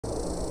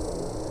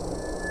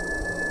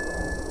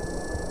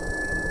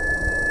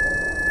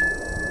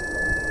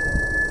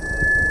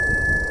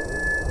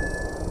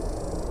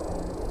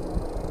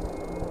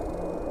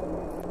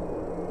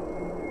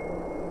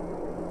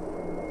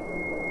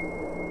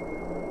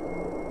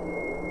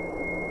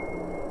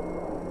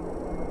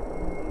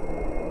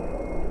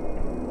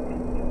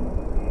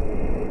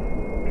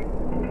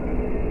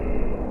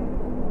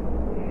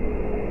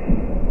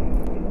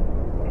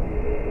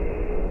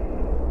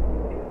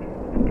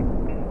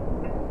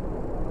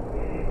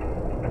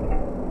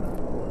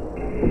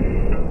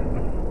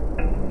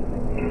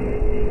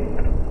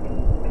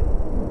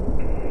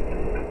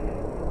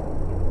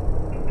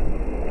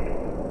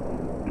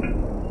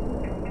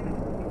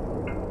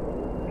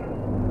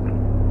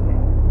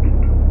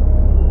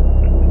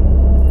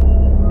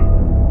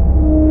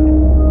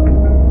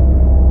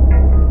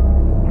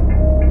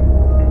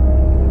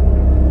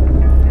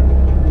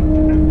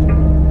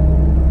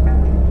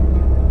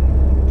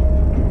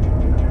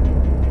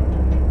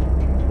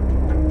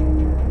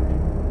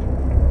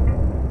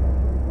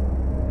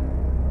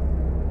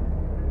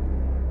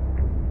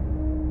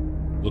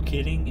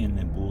Locating a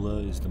nebula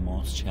is the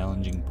most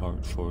challenging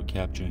part for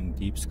capturing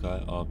deep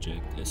sky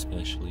objects,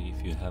 especially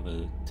if you have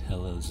a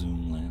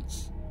telezoom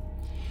lens.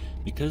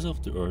 Because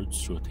of the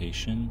Earth's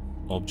rotation,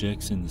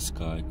 objects in the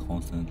sky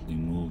constantly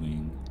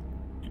moving,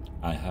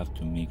 I have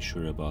to make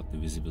sure about the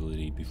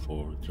visibility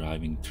before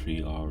driving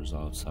 3 hours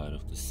outside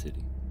of the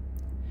city.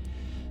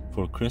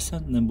 For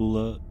Crescent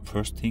Nebula,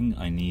 first thing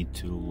I need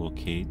to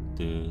locate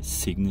the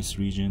Cygnus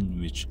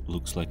region, which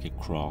looks like a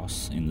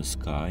cross in the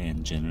sky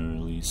and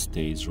generally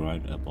stays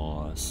right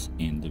above us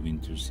in the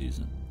winter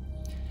season.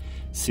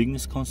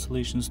 Cygnus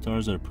constellation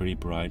stars are pretty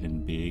bright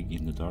and big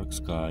in the dark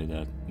sky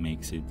that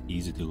makes it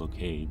easy to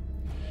locate.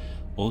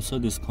 Also,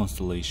 this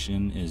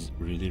constellation is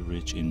really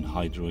rich in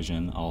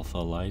hydrogen alpha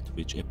light,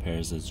 which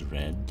appears as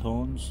red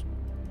tones,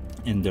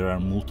 and there are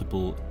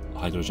multiple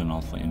hydrogen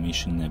alpha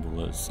emission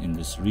nebulas in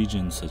this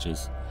region, such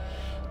as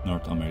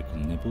North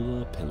American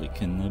Nebula,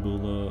 Pelican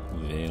Nebula,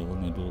 Whale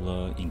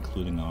Nebula,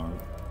 including our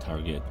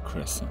target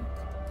Crescent.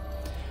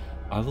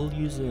 I will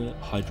use a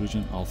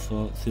hydrogen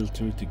alpha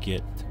filter to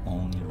get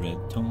only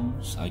red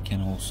tones. I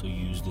can also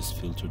use this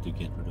filter to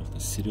get rid of the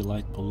city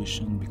light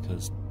pollution,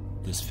 because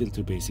this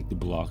filter basically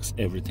blocks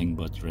everything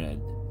but red.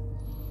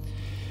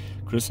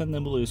 Crescent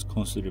Nebula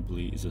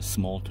is a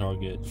small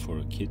target for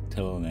a kit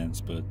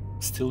telelens, but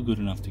still good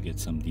enough to get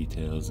some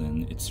details,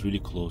 and it's really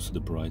close to the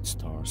bright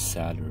star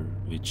Saturn,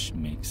 which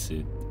makes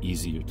it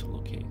easier to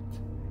locate.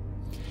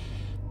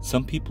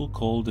 Some people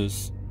call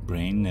this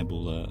Brain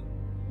Nebula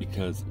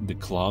because the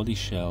cloudy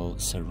shell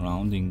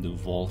surrounding the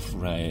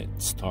Wolf-Rayet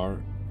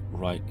star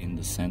right in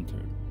the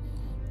center.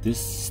 This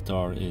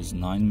star is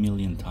 9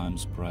 million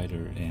times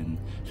brighter and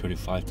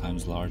 35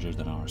 times larger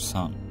than our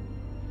Sun.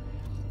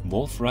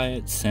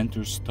 Wolf-Rayet's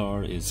center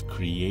star is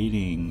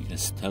creating a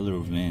stellar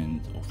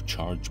wind of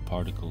charged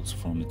particles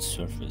from its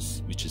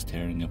surface, which is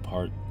tearing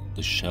apart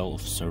the shell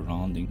of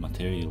surrounding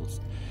materials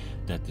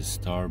that the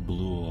star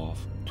blew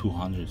off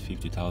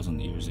 250,000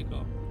 years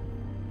ago.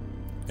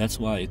 That's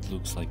why it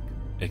looks like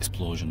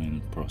explosion in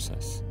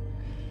process.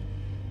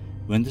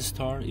 When the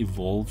star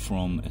evolved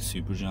from a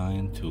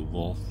supergiant to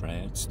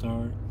Wolf-Rayet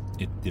star,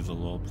 it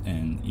developed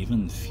an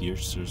even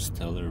fiercer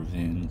stellar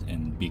wind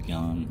and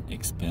began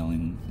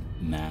expelling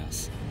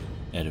mass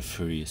at a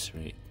furious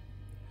rate.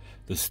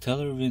 The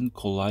stellar wind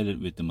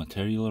collided with the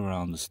material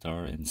around the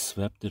star and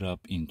swept it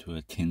up into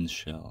a thin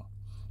shell.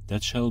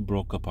 That shell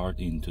broke apart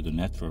into the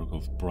network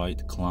of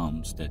bright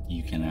clumps that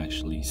you can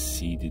actually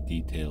see the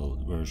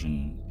detailed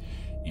version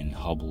in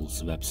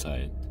Hubble's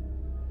website.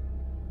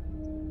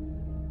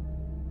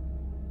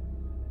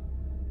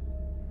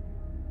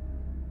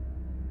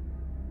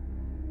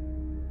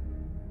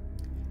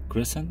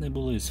 Crescent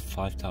Nebula is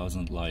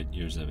 5,000 light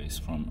years away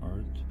from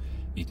Earth.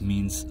 It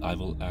means I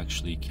will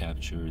actually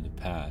capture the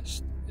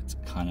past. It's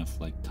kind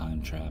of like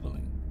time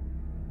traveling.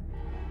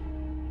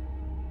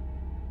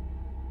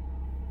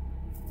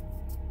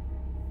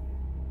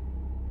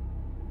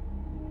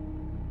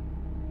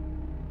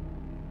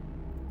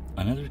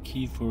 Another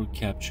key for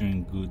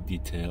capturing good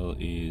detail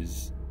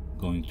is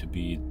going to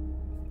be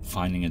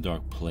finding a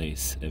dark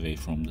place away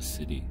from the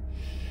city.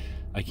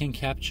 I can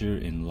capture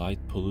in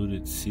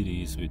light-polluted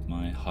cities with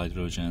my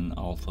hydrogen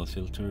alpha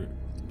filter,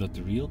 but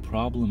the real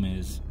problem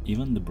is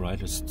even the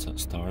brightest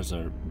stars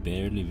are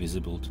barely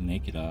visible to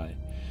naked eye,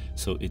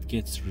 so it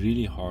gets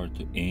really hard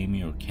to aim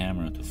your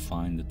camera to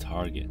find the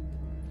target.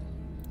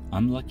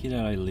 I'm lucky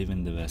that I live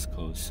in the West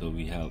Coast, so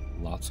we have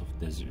lots of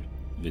desert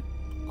with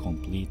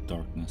complete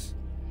darkness,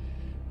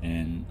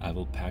 and I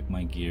will pack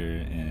my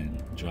gear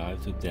and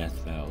drive to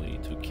Death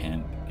Valley to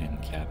camp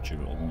and capture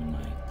all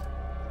night.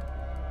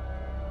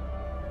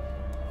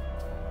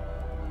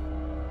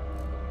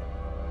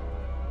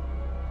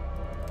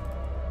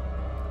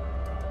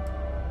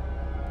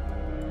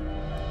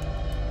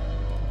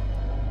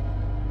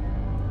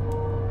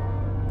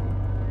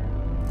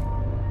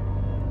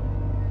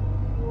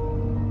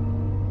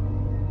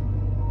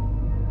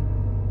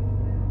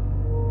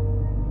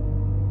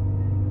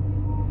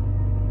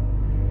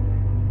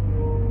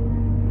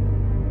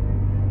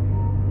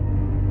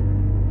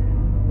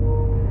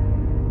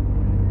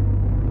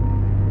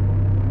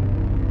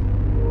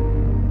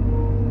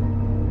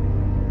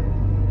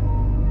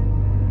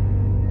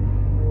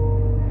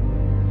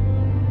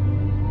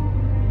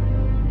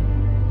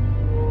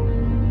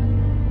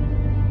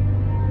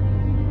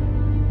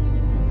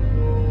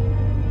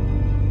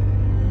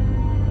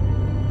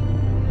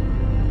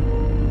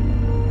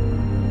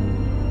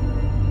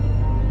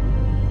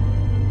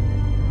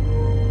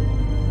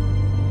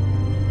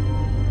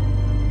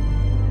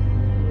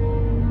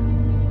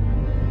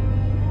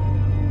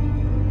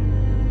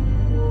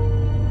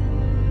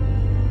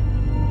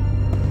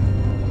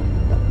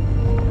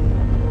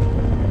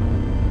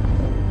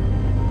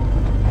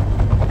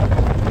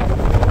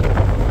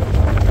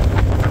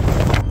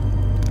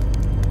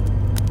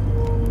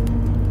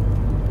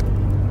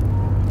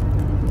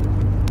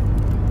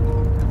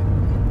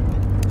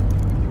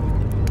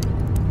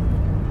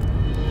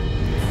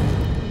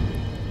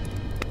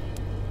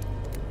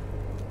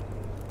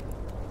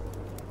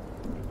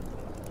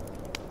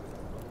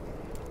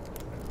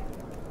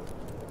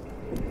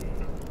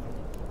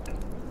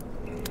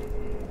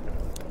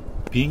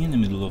 Being in the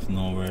middle of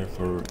nowhere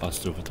for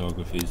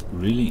astrophotography is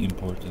really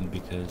important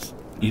because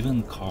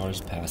even cars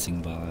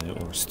passing by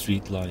or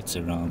street lights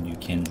around you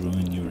can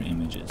ruin your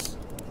images.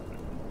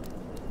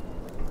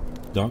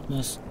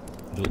 Darkness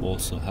will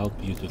also help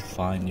you to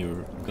find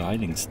your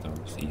guiding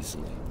stars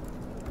easily.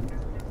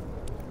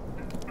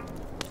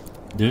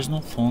 There's no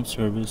phone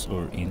service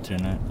or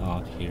internet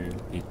out here.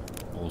 It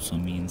also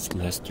means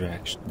less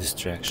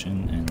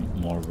distraction and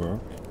more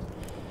work.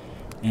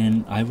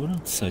 And I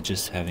wouldn't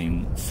suggest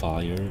having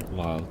fire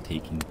while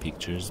taking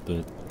pictures,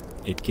 but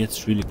it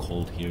gets really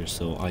cold here,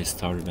 so I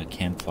started a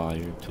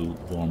campfire to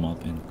warm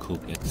up and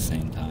cook at the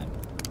same time.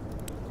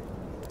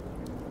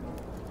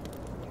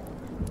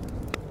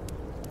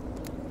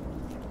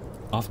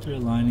 After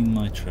aligning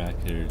my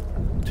tracker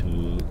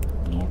to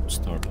North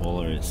Star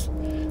Polaris,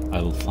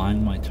 I will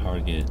find my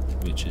target,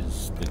 which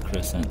is the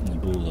Crescent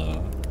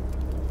Nebula.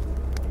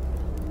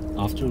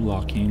 After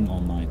locking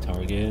on my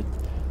target,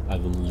 I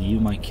will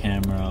leave my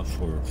camera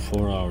for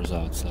 4 hours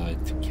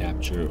outside to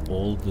capture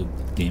all the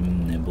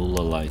dim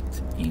nebula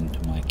light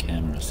into my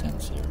camera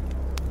sensor.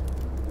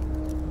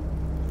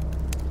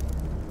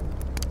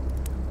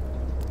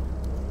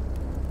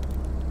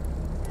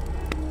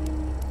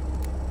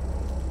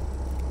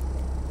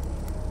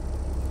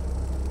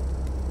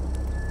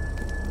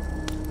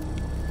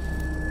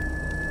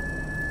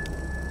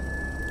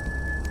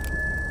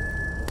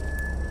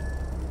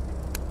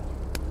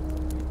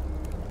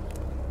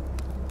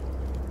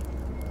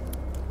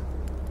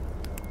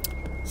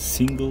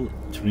 Single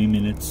 3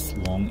 minutes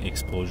long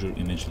exposure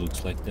image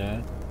looks like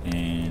that,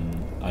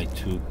 and I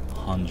took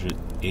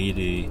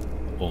 180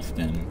 of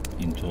them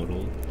in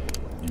total,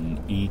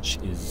 and each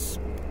is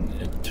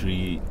a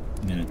 3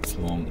 minutes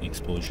long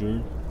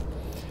exposure.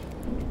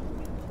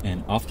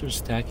 And after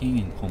stacking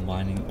and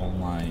combining all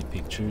my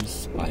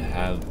pictures, I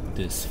have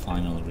this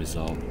final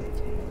result.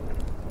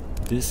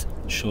 This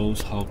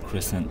shows how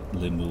Crescent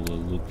Nebula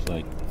looked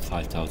like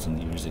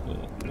 5,000 years ago,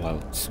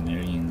 while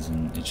Sumerians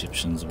and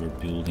Egyptians were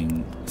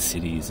building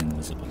cities in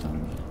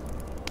Mesopotamia.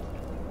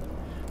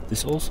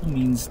 This also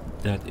means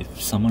that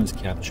if someone is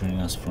capturing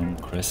us from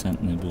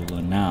Crescent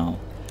Nebula now,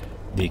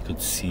 they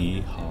could see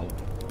how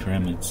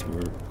pyramids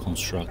were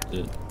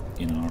constructed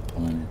in our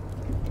planet.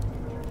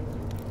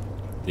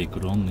 They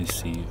could only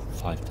see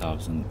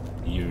 5,000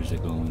 years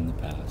ago in the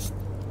past.